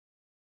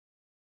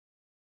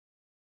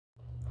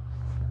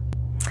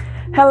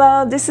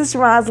Hello, this is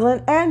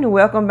Rosalind and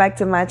welcome back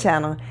to my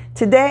channel.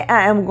 Today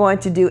I am going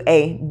to do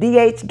a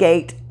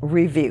DHgate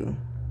review.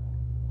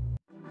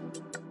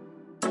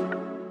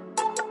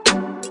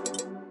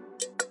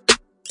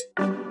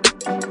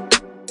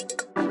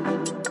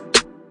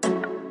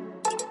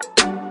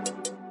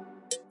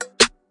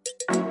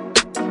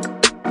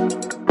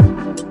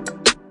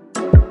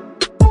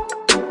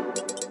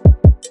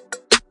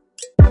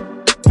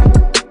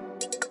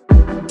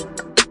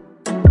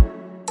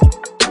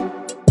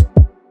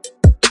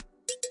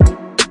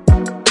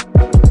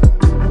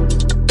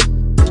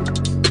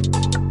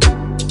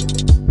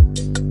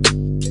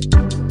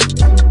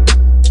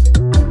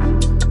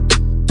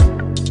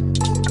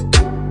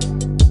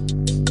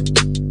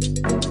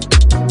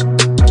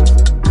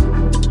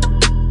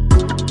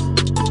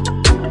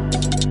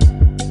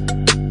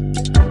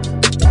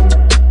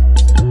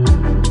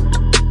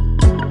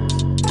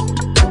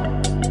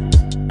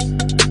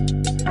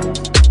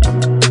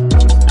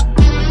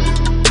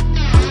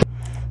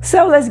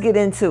 So let's get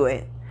into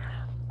it.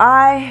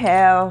 I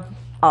have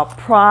a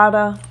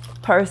Prada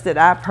purse that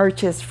I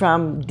purchased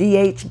from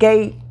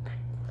DHgate.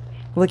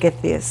 Look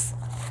at this.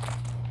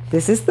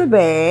 This is the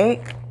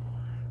bag.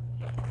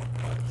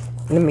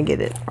 Let me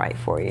get it right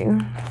for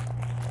you.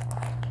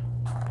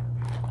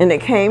 And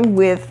it came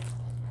with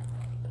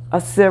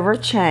a silver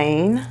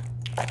chain.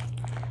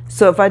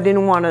 So if I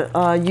didn't want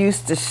to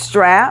use the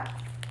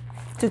strap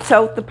to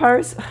tote the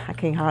purse, I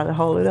can't hardly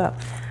hold it up.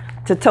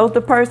 To tote the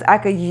purse, I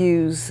could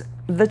use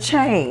the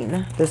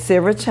chain, the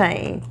silver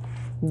chain.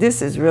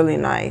 This is really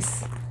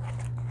nice.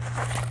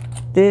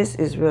 This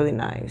is really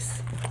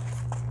nice.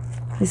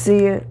 You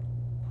see it?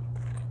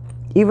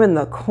 Even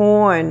the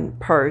coin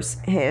purse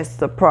has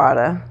the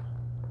Prada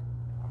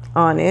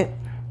on it.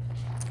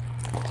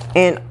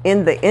 And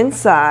in the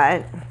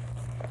inside,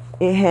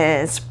 it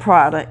has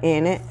Prada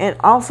in it. And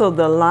also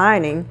the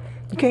lining.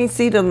 You can't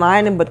see the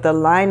lining, but the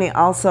lining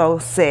also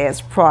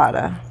says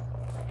Prada.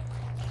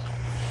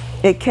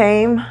 It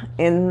came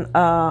in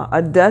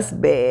a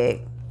dust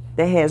bag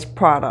that has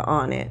Prada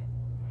on it.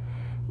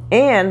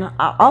 And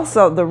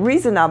also, the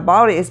reason I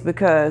bought it is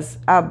because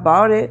I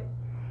wanted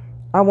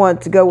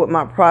to go with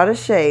my Prada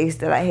shades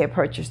that I had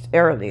purchased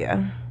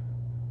earlier.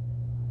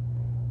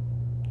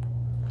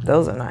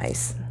 Those are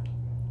nice.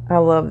 I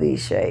love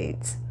these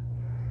shades.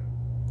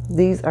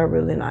 These are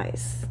really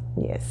nice.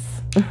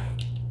 Yes.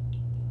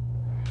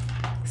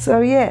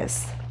 So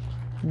yes,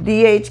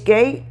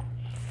 DHgate.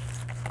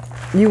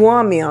 You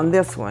won me on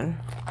this one.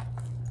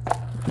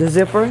 The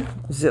zipper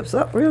zips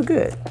up real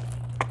good.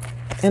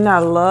 And I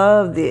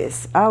love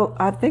this.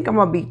 I think I'm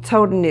gonna be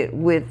toting it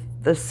with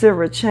the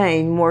silver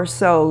chain more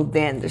so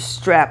than the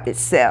strap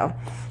itself.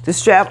 The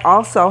strap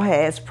also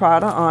has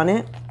Prada on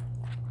it.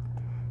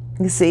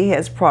 You see it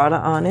has Prada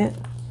on it.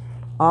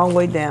 All the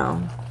way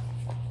down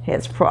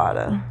has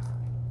Prada.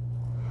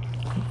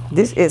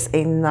 This is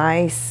a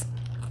nice,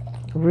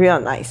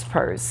 real nice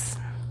purse.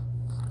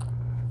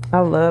 I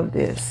love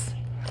this.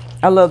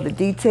 I love the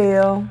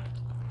detail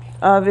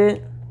of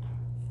it.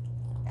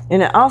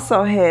 And it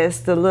also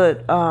has the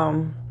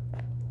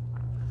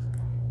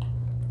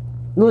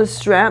little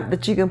strap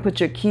that you can put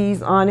your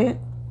keys on it.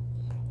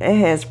 It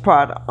has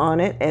Prada on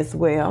it as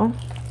well.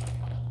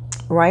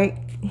 Right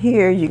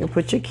here, you can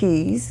put your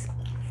keys.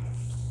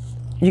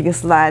 You can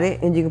slide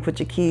it and you can put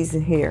your keys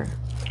in here.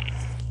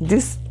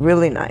 This is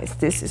really nice.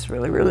 This is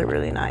really, really,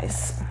 really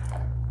nice.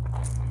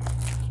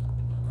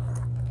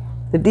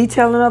 The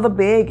detailing of the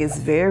bag is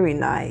very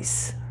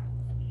nice.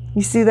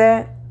 You see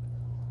that?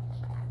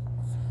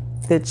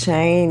 The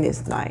chain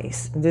is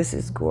nice. This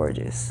is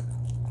gorgeous.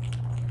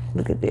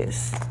 Look at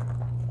this.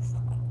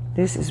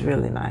 This is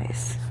really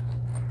nice.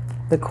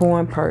 The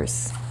coin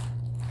purse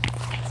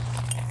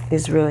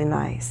is really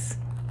nice.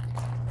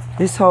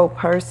 This whole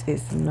purse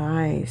is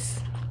nice.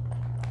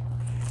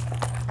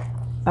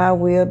 I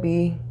will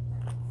be,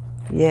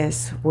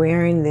 yes,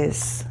 wearing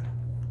this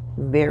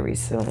very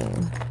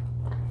soon.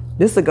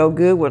 This will go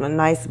good with a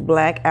nice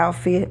black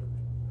outfit.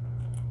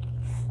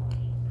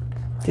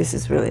 This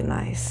is really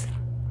nice.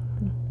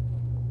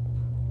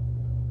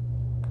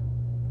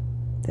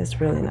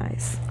 That's really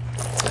nice.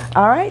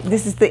 All right,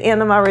 this is the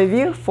end of my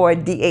review for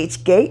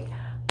DHgate,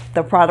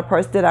 the Prada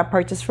purse that I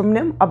purchased from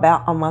them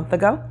about a month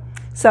ago.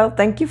 So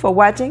thank you for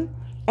watching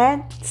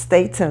and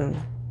stay tuned.